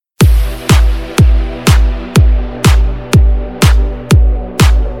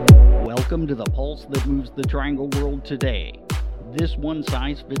Welcome to the pulse that moves the Triangle world today. This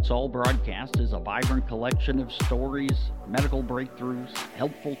one-size-fits-all broadcast is a vibrant collection of stories, medical breakthroughs,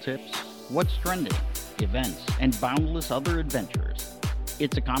 helpful tips, what's trending, events, and boundless other adventures.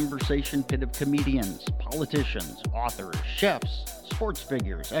 It's a conversation pit of comedians, politicians, authors, chefs, sports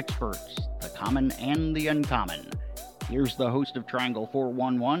figures, experts, the common and the uncommon. Here's the host of Triangle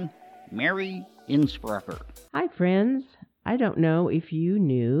 411, Mary Innsbrucker. Hi, friends. I don't know if you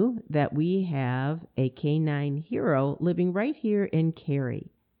knew that we have a canine hero living right here in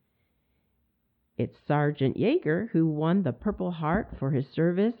Cary. It's Sergeant Yeager, who won the Purple Heart for his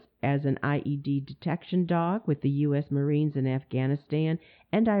service as an IED detection dog with the U.S. Marines in Afghanistan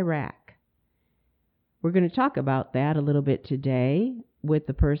and Iraq. We're going to talk about that a little bit today with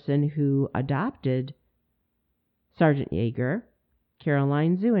the person who adopted Sergeant Yeager,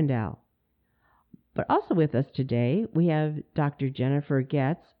 Caroline Zuendahl. But also with us today, we have Dr. Jennifer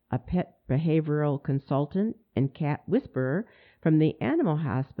Getz, a pet behavioral consultant and cat whisperer from the Animal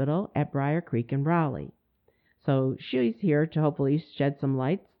Hospital at Briar Creek in Raleigh. So she's here to hopefully shed some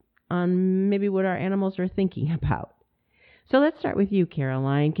light on maybe what our animals are thinking about. So let's start with you,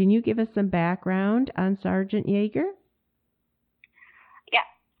 Caroline. Can you give us some background on Sergeant Yeager? Yeah,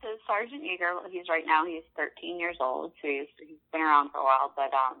 so Sergeant Yeager, he's 13 years old, so he's been around for a while,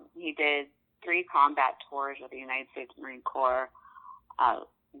 but he did 3 combat tours with the United States Marine Corps.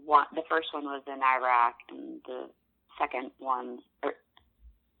 The first one was in Iraq, and the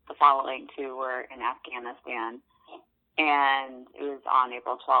following 2 were in Afghanistan. And it was on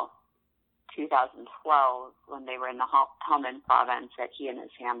April 12th, 2012, when they were in the Helmand province, that he and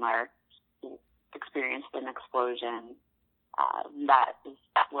his handler experienced an explosion. That is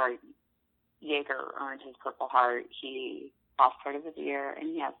where Yeager earned his Purple Heart. He lost part of his ear, and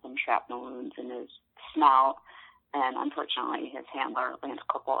he has some shrapnel wounds in his snout. And unfortunately, his handler, Lance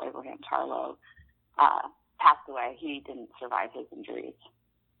Corporal Abraham Tarlow, passed away. He didn't survive his injuries.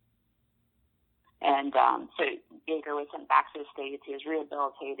 And so Yeager was sent back to the States. He was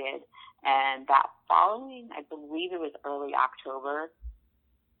rehabilitated. And that following, I believe it was early October,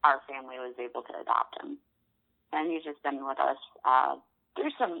 our family was able to adopt him. And he's just been with us.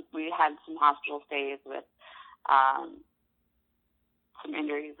 We had some hospital stays with some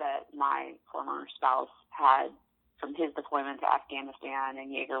injuries that my former spouse had from his deployment to Afghanistan, and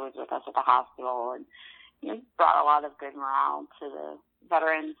Yeager was with us at the hospital, and brought a lot of good morale to the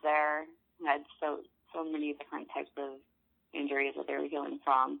veterans there. We had so many different types of injuries that they were healing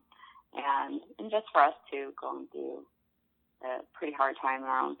from, and just for us too, going through a pretty hard time in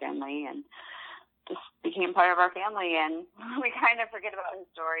our own family, and just became part of our family. And we kind of forget about his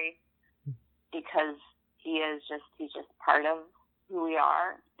story because he's just part of who we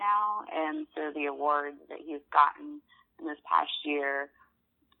are now. And so the awards that he's gotten in this past year,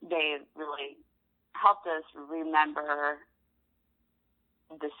 they've really helped us remember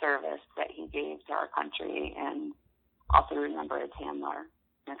the service that he gave to our country, and also remember his handler,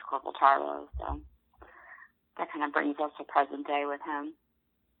 Lance Corporal Tarlow. So that kind of brings us to present day with him.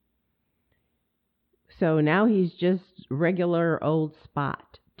 So now he's just regular old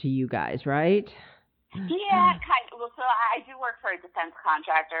Spot to you guys, right? Yeah, kind of. Well, so I do work for a defense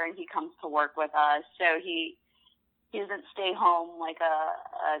contractor, and he comes to work with us. So he doesn't stay home like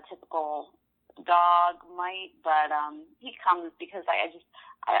a typical dog might, but he comes because I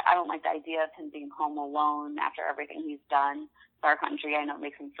don't like the idea of him being home alone after everything he's done for our country. I know it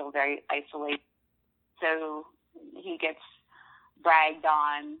makes him feel very isolated. So he gets bragged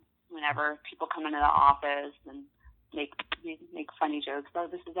on whenever people come into the office and make funny jokes. Oh,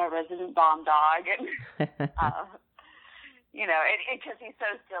 this is our resident bomb dog, and because he's so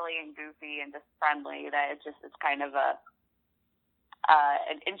silly and goofy and just friendly that it's kind of an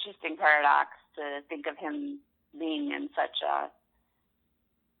interesting paradox to think of him being in such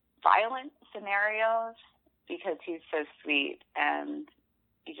violent scenarios, because he's so sweet, and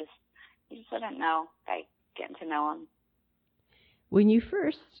you just wouldn't know by getting to know him. When you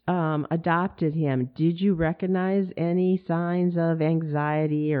first adopted him, did you recognize any signs of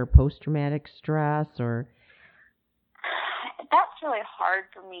anxiety or post-traumatic stress? Or that's really hard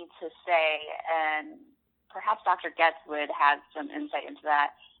for me to say, and perhaps Dr. Getz would have some insight into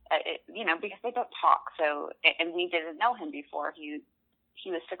that. Because they don't talk. So, and we didn't know him before. He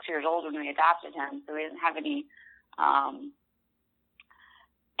was 6 years old when we adopted him, so we didn't have anything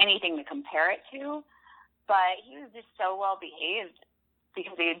to compare it to. But he was just so well behaved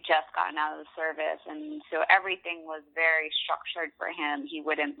because he had just gotten out of the service, and so everything was very structured for him. He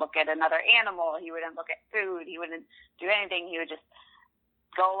wouldn't look at another animal. He wouldn't look at food. He wouldn't do anything. He would just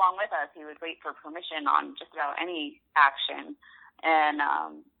go along with us. He would wait for permission on just about any action. And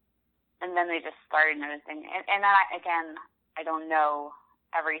and then they just started noticing. And then I don't know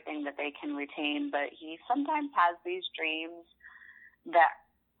everything that they can retain, but he sometimes has these dreams that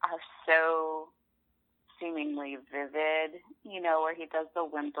are so seemingly vivid, where he does the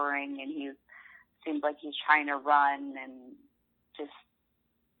whimpering and he seems like he's trying to run and just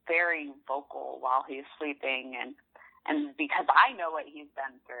very vocal while he's sleeping. And because I know what he's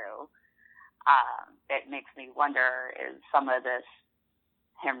been through, it makes me wonder, is some of this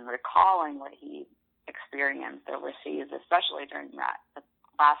him recalling what he experienced overseas, especially during that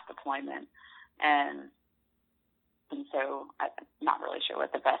last deployment. And so I'm not really sure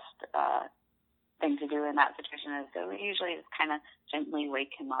what the best thing to do in that situation is. So we usually just kind of gently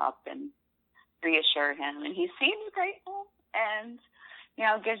wake him up and reassure him. And he seems grateful and,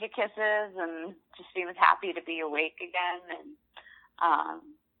 gives you kisses and just seems happy to be awake again. And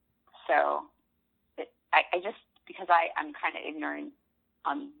so I just, because I'm kind of ignorant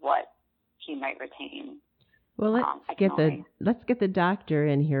on what he might retain. Well, let's get the doctor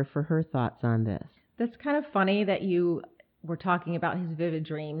in here for her thoughts on this. That's kind of funny that you were talking about his vivid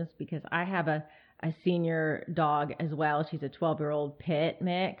dreams, because I have a senior dog as well. She's a 12-year-old pit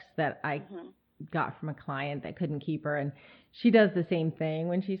mix that I got from a client that couldn't keep her, and she does the same thing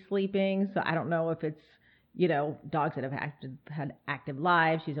when she's sleeping. So I don't know if it's, dogs that have had active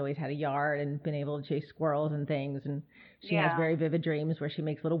lives. She's always had a yard and been able to chase squirrels and things, and she has very vivid dreams where she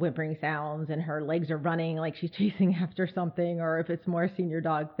makes little whimpering sounds and her legs are running like she's chasing after something, or if it's more a senior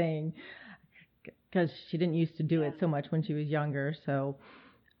dog thing, because she didn't used to do it so much when she was younger. So,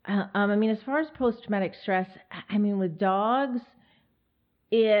 as far as post-traumatic stress, with dogs,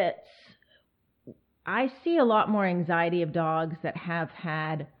 I see a lot more anxiety of dogs that have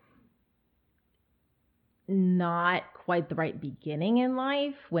had not quite the right beginning in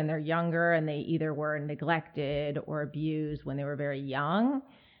life when they're younger, and they either were neglected or abused when they were very young.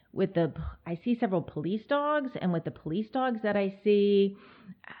 I see several police dogs, and with the police dogs that I see,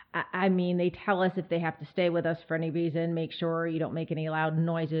 they tell us if they have to stay with us for any reason, make sure you don't make any loud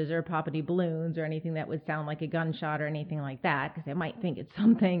noises or pop any balloons or anything that would sound like a gunshot or anything like that, because they might think it's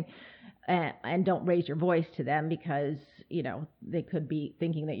something, and don't raise your voice to them because, they could be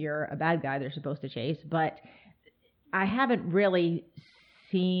thinking that you're a bad guy they're supposed to chase. But I haven't really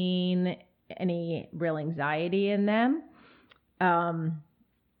seen any real anxiety in them.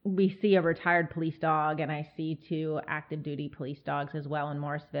 We see a retired police dog, and I see 2 active duty police dogs as well in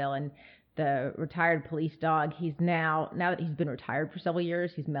Morrisville. And the retired police dog, he's now that he's been retired for several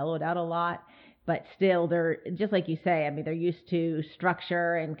years, he's mellowed out a lot, but still they're, just like you say, they're used to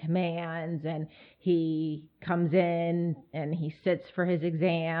structure and commands, and he comes in and he sits for his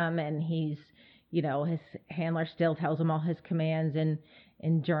exam, and he's, his handler still tells him all his commands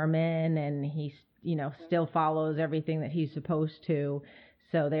in German, and he, still follows everything that he's supposed to.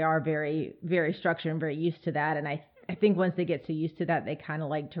 So they are very, very structured and very used to that. And I think once they get so used to that, they kind of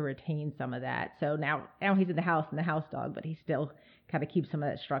like to retain some of that. So now he's in the house and the house dog, but he still kind of keeps some of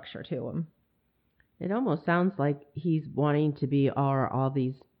that structure to him. It almost sounds like he's wanting to be, or all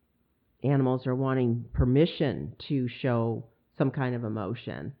these animals are wanting permission to show some kind of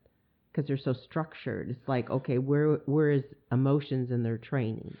emotion because they're so structured. It's like, okay, where is emotions in their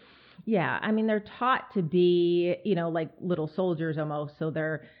training? Yeah, they're taught to be, like little soldiers almost. So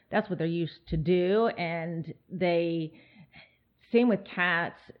that's what they're used to do. And same with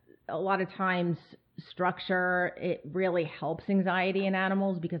cats, a lot of times structure, it really helps anxiety in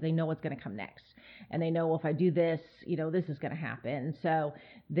animals because they know what's going to come next. And they know, if I do this, this is going to happen. So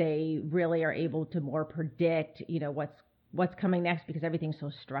they really are able to more predict, what's coming next, because everything's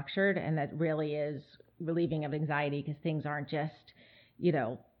so structured. And that really is relieving of anxiety, because things aren't just,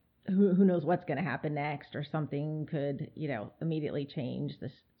 who knows what's going to happen next, or something could, immediately change. The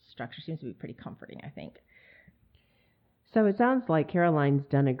structure seems to be pretty comforting, I think. So it sounds like Caroline's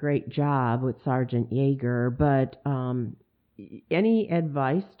done a great job with Sergeant Yeager, but any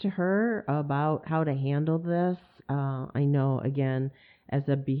advice to her about how to handle this? I know, again, as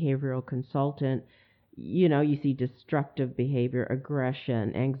a behavioral consultant, you see destructive behavior,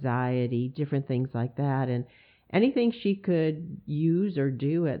 aggression, anxiety, different things like that. And anything she could use or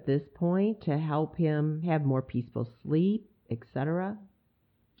do at this point to help him have more peaceful sleep, etc.?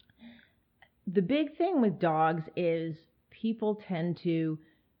 The big thing with dogs is people tend to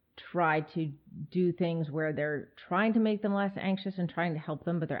try to do things where they're trying to make them less anxious and trying to help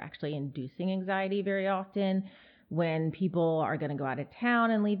them, but they're actually inducing anxiety very often. When people are going to go out of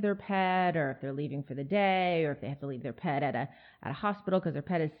town and leave their pet, or if they're leaving for the day, or if they have to leave their pet at a hospital because their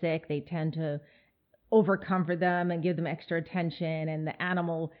pet is sick, they tend to overcomfort them and give them extra attention, and the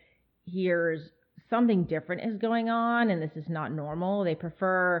animal hears something different is going on and this is not normal. They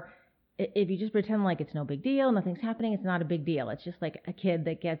prefer if you just pretend like it's no big deal, nothing's happening, it's not a big deal. It's just like a kid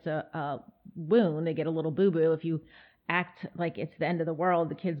that gets a wound, they get a little boo-boo. If you act like it's the end of the world,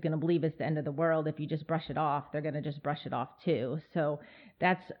 the kid's going to believe it's the end of the world. If you just brush it off, they're going to just brush it off too. So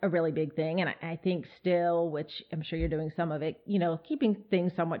that's a really big thing. And I think still, which I'm sure you're doing some of it, keeping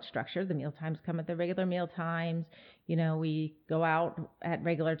things somewhat structured. The meal times come at the regular meal times. We go out at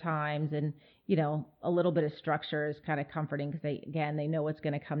regular times, and, a little bit of structure is kind of comforting because they know what's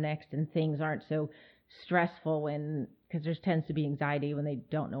going to come next, and things aren't so stressful because there tends to be anxiety when they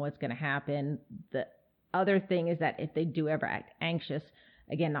don't know what's going to happen. The other thing is that if they do ever act anxious,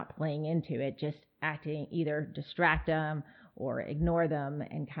 again, not playing into it, just acting, either distract them or ignore them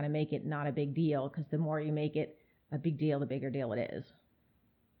and kind of make it not a big deal, because the more you make it a big deal, the bigger deal it is.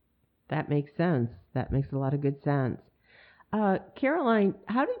 That makes sense. That makes a lot of good sense. Caroline,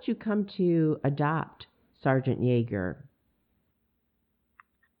 how did you come to adopt Sergeant Yeager?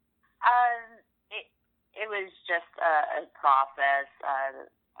 It was just a process.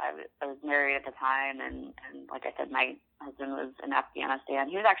 I was married at the time, and like I said, my husband was in Afghanistan.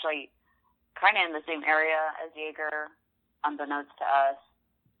 He was actually kind of in the same area as Yeager, unbeknownst to us,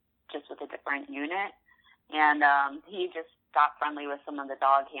 just with a different unit. And he just got friendly with some of the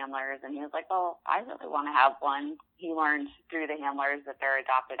dog handlers, and he was like, "Oh, I really want to have one." He learned through the handlers that they're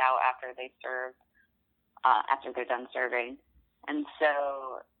adopted out after they serve, after they're done serving. And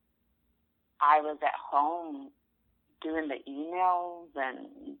so I was at home doing the emails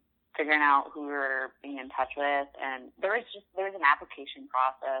and figuring out who we were being in touch with, and there was an application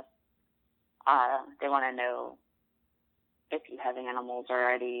process. They want to know if you have animals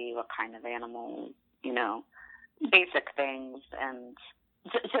already, what kind of animals, basic things. And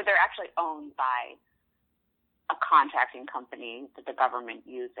so they're actually owned by a contracting company that the government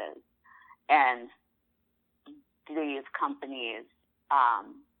uses, and these companies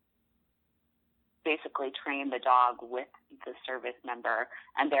basically train the dog with the service member,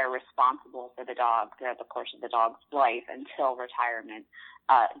 and they're responsible for the dog throughout the course of the dog's life until retirement,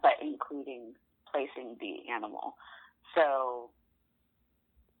 but including placing the animal. So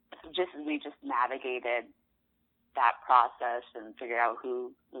we just navigated that process and figured out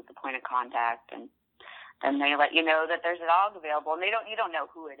who was the point of contact, and then they let you know that there's a dog available, and you don't know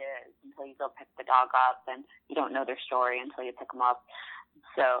who it is until you go pick the dog up, and you don't know their story until you pick them up.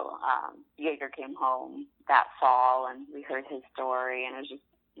 So Yeager came home that fall, and we heard his story, and it was just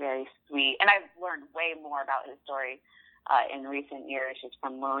very sweet. And I've learned way more about his story in recent years, just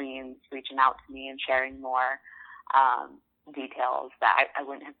from Marines reaching out to me and sharing more details that I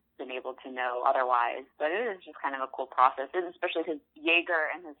wouldn't have been able to know otherwise. But it is just kind of a cool process, and especially because Yeager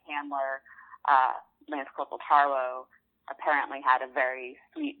and his handler, Lance Corporal Tarlow, apparently had a very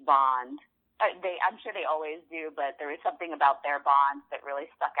sweet bond. I'm sure they always do, but there was something about their bonds that really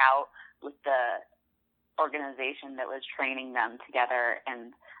stuck out with the organization that was training them together,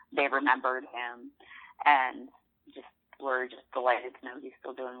 and they remembered him, and were just delighted to know he's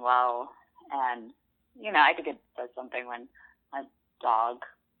still doing well. And, I think it does something when a dog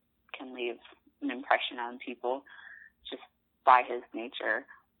can leave an impression on people just by his nature,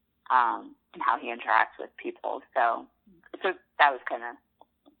 and how he interacts with people. So that was kind of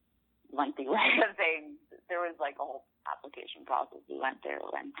lengthy way of saying there was like a whole application process we went through,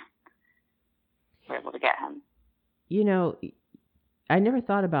 and we were able to get him. I never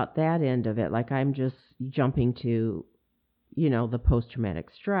thought about that end of it. Like, I'm just jumping to, the post-traumatic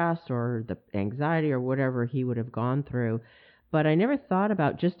stress or the anxiety or whatever he would have gone through. But I never thought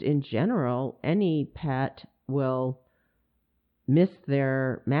about, just in general, any pet will miss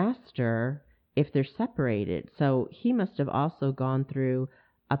their master if they're separated. So he must have also gone through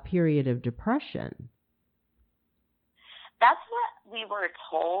a period of depression. That's what we were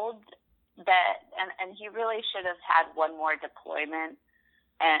told, and he really should have had one more deployment.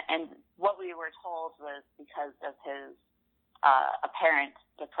 And what we were told was because of his apparent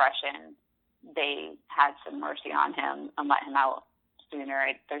depression, they had some mercy on him and let him out sooner.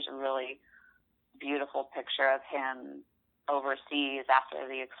 There's a really beautiful picture of him overseas after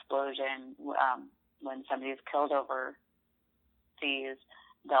the explosion. When somebody's killed overseas,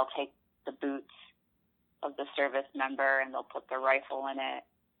 they'll take the boots of the service member and they'll put their rifle in it,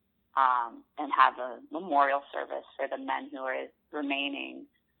 and have a memorial service for the men who are remaining.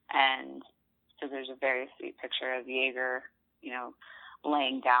 And so there's a very sweet picture of Yeager,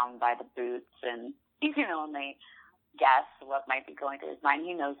 laying down by the boots, and you can only guess what might be going through his mind.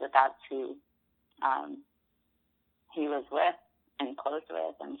 He knows that that's who he was with and close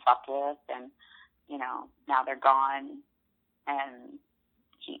with and slept with, and now they're gone, and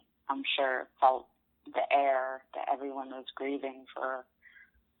he, I'm sure, felt the air that everyone was grieving for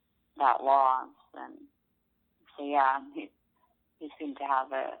that loss. And so, yeah, he seemed to have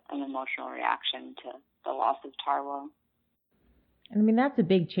an emotional reaction to the loss of Tarwo. I mean, that's a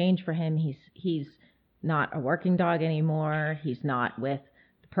big change for him. He's not a working dog anymore. He's not with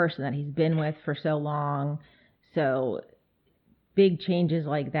the person that he's been with for so long. So big changes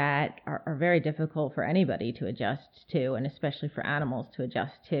like that are very difficult for anybody to adjust to, and especially for animals to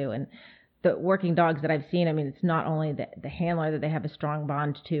adjust to. And the working dogs that I've seen, I mean, it's not only the handler that they have a strong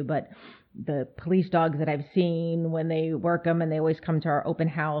bond to, but the police dogs that I've seen, when they work them, and they always come to our open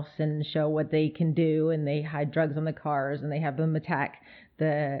house and show what they can do, and they hide drugs on the cars, and they have them attack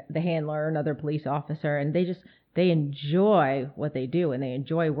the handler, another police officer, and they enjoy what they do, and they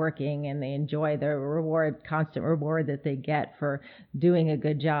enjoy working, and they enjoy the constant reward that they get for doing a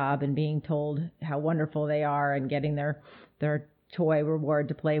good job and being told how wonderful they are and getting their toy reward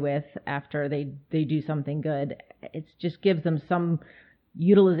to play with after they do something good. It just gives them some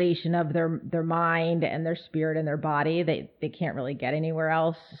utilization of their mind and their spirit and their body they can't really get anywhere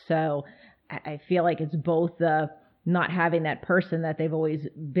else. So I feel like it's both the not having that person that they've always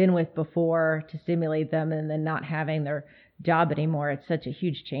been with before to stimulate them, and then not having their job anymore. It's such a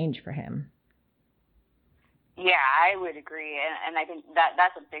huge change for him. Yeah, I would agree, and I think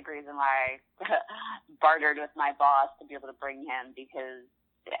that's a big reason why I bartered with my boss to be able to bring him, because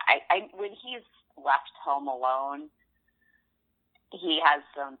I when he's left home alone, he has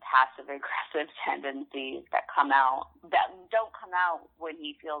some passive-aggressive tendencies that don't come out when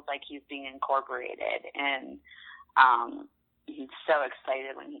he feels like he's being incorporated, and he's so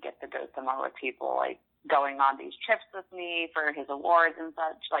excited when he gets to go somewhere with people, like going on these trips with me for his awards and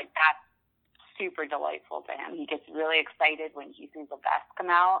such. Like, that's super delightful to him. He gets really excited when he sees a vest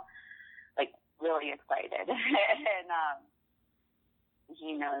come out, like really excited. And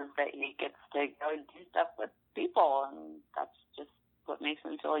he knows that he gets to go do stuff with people, and that's just what makes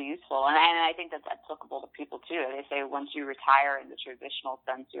him feel useful. And I think that's applicable to people too. They say once you retire in the traditional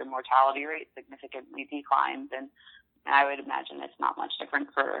sense, your mortality rate significantly declines, and I would imagine it's not much different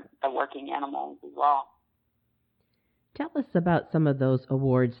for the working animals as well. Tell us about some of those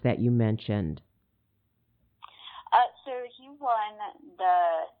awards that you mentioned. So he won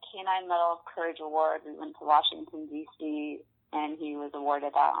the Canine Medal of Courage Award. We went to Washington, D.C., and he was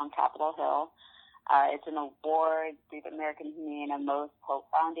awarded that on Capitol Hill. It's an award through the American Humane and Most Hope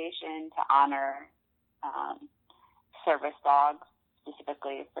Foundation to honor service dogs,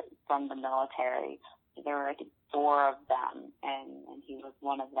 specifically from the military. There were, I think, 4 of them, and he was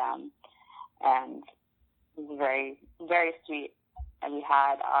one of them. And it was very, very sweet. And we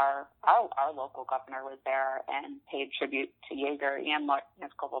had our local governor was there and paid tribute to Jaeger, and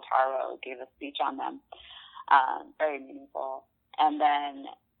Lieutenant Corporal Tarwo gave a speech on them. Very meaningful. And then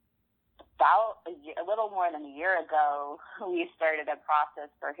about a little more than a year ago, we started a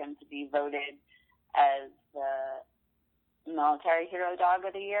process for him to be voted as the Military Hero Dog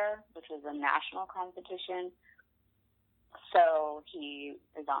of the Year, which was a national competition. So he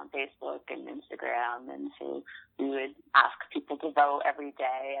is on Facebook and Instagram, and so we would ask people to vote every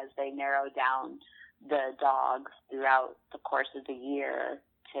day as they narrow down the dogs throughout the course of the year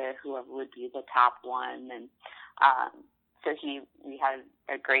to whoever would be the top one. And so we had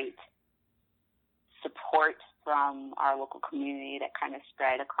a great support from our local community that kind of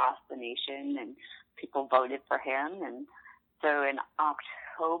spread across the nation, and people voted for him. And so in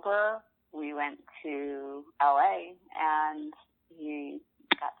October, we went to LA, and he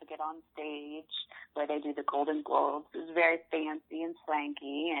got to get on stage where they do the Golden Globes. It was very fancy and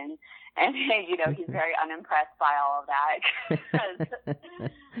swanky, and you know, he's very unimpressed by all of that.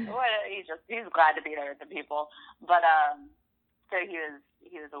 He's glad to be there with the people. But so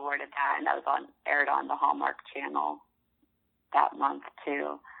he was awarded that, and that was aired on the Hallmark Channel that month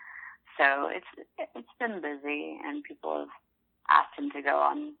too. So it's been busy, and people have asked him to go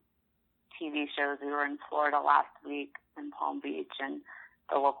on TV shows. We were in Florida last week in Palm Beach, and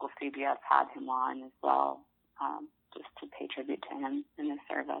the local CBS had him on as well, just to pay tribute to him in his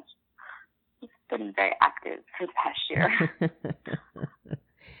service. He's been very active for the past year.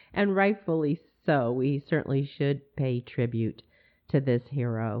 And rightfully so. We certainly should pay tribute to this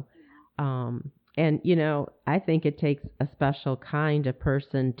hero. And, you know, I think it takes a special kind of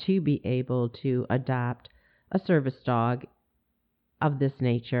person to be able to adopt a service dog of this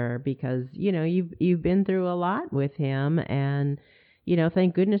nature, because, you know, you've been through a lot with him, and, you know,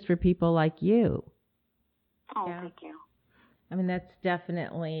 thank goodness for people like you. Oh, yeah. Thank you. I mean, that's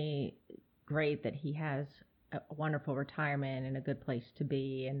definitely great that he has a wonderful retirement and a good place to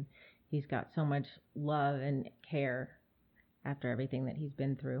be, and he's got so much love and care after everything that he's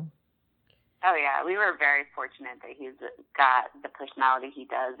been through. Oh, yeah. We were very fortunate that he's got the personality he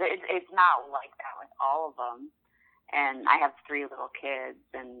does. It's not like that with all of them. And I have 3 little kids,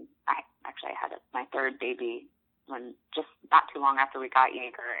 and I had my 3rd baby when just not too long after we got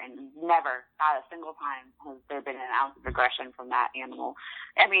Jaeger, and never, not a single time has there been an ounce of aggression from that animal.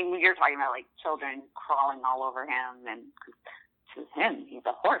 I mean, you're talking about like children crawling all over him, and to him, he's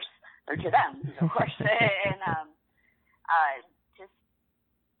a horse, or to them, he's a horse. And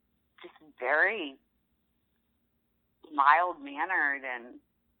just very mild-mannered and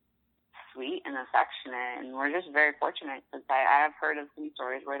sweet and affectionate, and we're just very fortunate because I have heard of some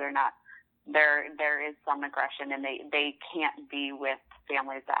stories where there is some aggression, and they can't be with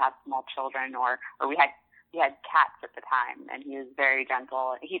families that have small children, or we had cats at the time, and he was very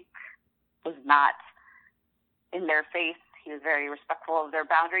gentle. He was not in their face. He was very respectful of their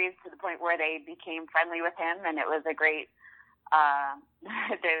boundaries to the point where they became friendly with him, and it was a great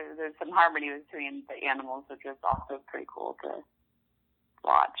there's some harmony between the animals, which is also pretty cool to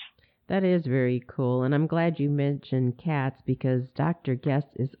watch. That is very cool, and I'm glad you mentioned cats because Dr. Guest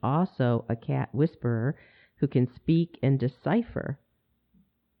is also a cat whisperer who can speak and decipher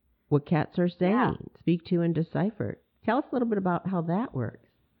what cats are saying. Yeah. Speak to and decipher. Tell us a little bit about how that works.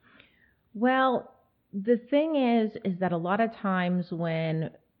 Well, the thing is that a lot of times when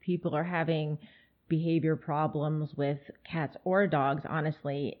people are having behavior problems with cats or dogs,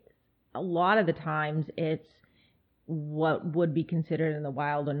 honestly, a lot of the times it's what would be considered in the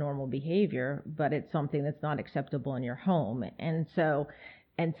wild a normal behavior, but it's something that's not acceptable in your home. And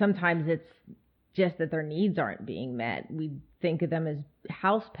sometimes it's just that their needs aren't being met. We think of them as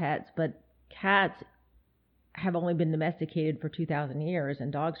house pets, but cats have only been domesticated for 2,000 years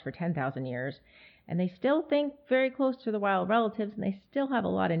and dogs for 10,000 years. And they still think very close to the wild relatives, and they still have a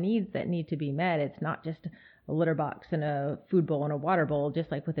lot of needs that need to be met. It's not just a litter box and a food bowl and a water bowl.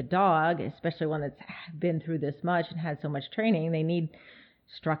 Just like with a dog, especially one that's been through this much and had so much training, they need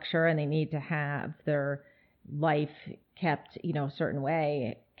structure and they need to have their life kept, a certain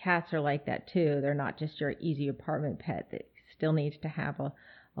way. Cats are like that too. They're not just your easy apartment pet. They still need to have a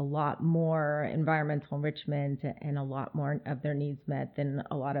lot more environmental enrichment and a lot more of their needs met than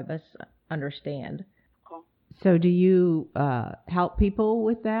a lot of us understand. So do you help people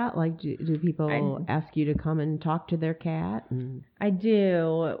with that? Like, do people ask you to come and talk to their cat? I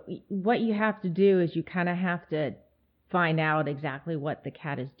do. What you have to do is you kind of have to find out exactly what the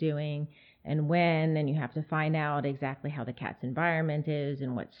cat is doing and when, and you have to find out exactly how the cat's environment is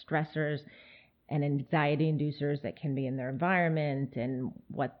and what stressors and anxiety inducers that can be in their environment, and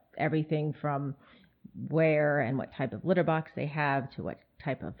what everything from where and what type of litter box they have to what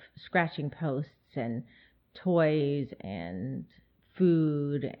type of scratching posts and toys and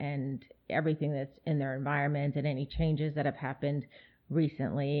food and everything that's in their environment, and any changes that have happened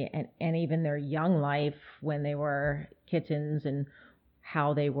recently, and even their young life when they were kittens, and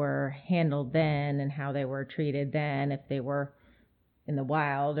how they were handled then and how they were treated then, if they were in the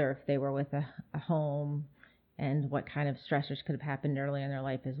wild or if they were with a home, and what kind of stressors could have happened early in their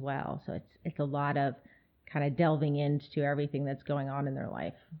life as well. So it's a lot of kind of delving into everything that's going on in their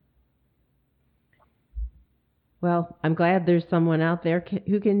life. Well, I'm glad there's someone out there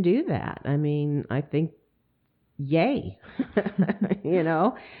who can do that. I mean, I think, yay.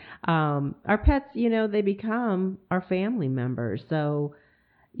 Our pets, they become our family members. So,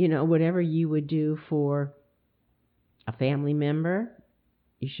 whatever you would do for a family member,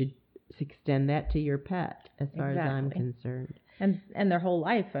 you should extend that to your pet, as far as I'm concerned. And their whole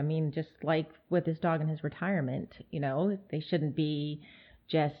life. I mean, just like with this dog in his retirement, they shouldn't be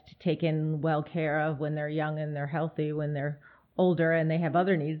just taken well care of when they're young and they're healthy. When they're older and they have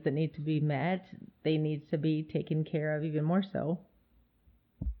other needs that need to be met, they need to be taken care of even more so.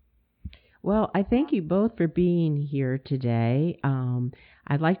 Well, I thank you both for being here today.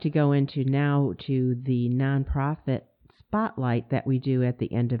 I'd like to go into now to the nonprofit spotlight that we do at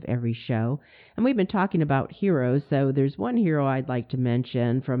the end of every show. And we've been talking about heroes, so there's one hero I'd like to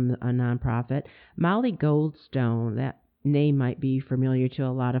mention from a nonprofit, Molly Goldstone. That name might be familiar to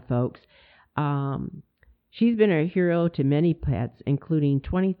a lot of folks. She's been a hero to many pets, including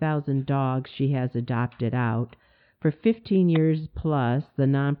 20,000 dogs she has adopted out. For 15 years plus, the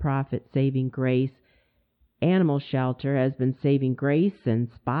nonprofit Saving Grace Animal Shelter has been saving Grace and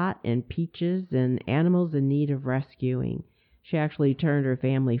Spot and Peaches and animals in need of rescuing. She actually turned her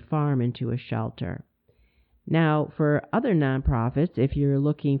family farm into a shelter. Now, for other nonprofits, if you're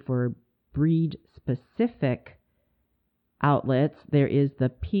looking for breed-specific outlets, there is the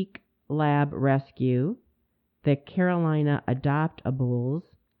Peak Lab Rescue, the Carolina Adopt-A-Bulls,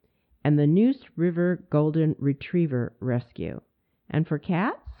 and the Neuse River Golden Retriever Rescue. And for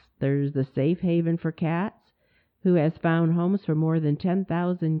cats, There's the Safe Haven for Cats, who has found homes for more than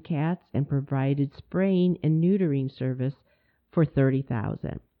 10,000 cats and provided spraying and neutering service for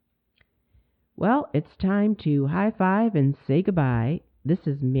 30,000. Well, it's time to high five and say goodbye. This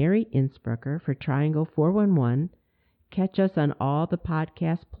is Mary Innsbrucker for Triangle 411. Catch us on all the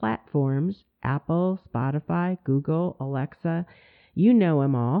podcast platforms, Apple, Spotify, Google, Alexa. You know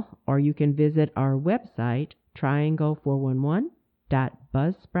them all. Or you can visit our website,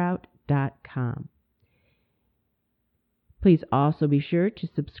 triangle411.buzzsprout.com. Please also be sure to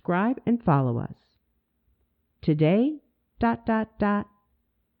subscribe and follow us. Today,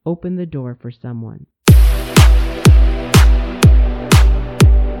 open the door for someone.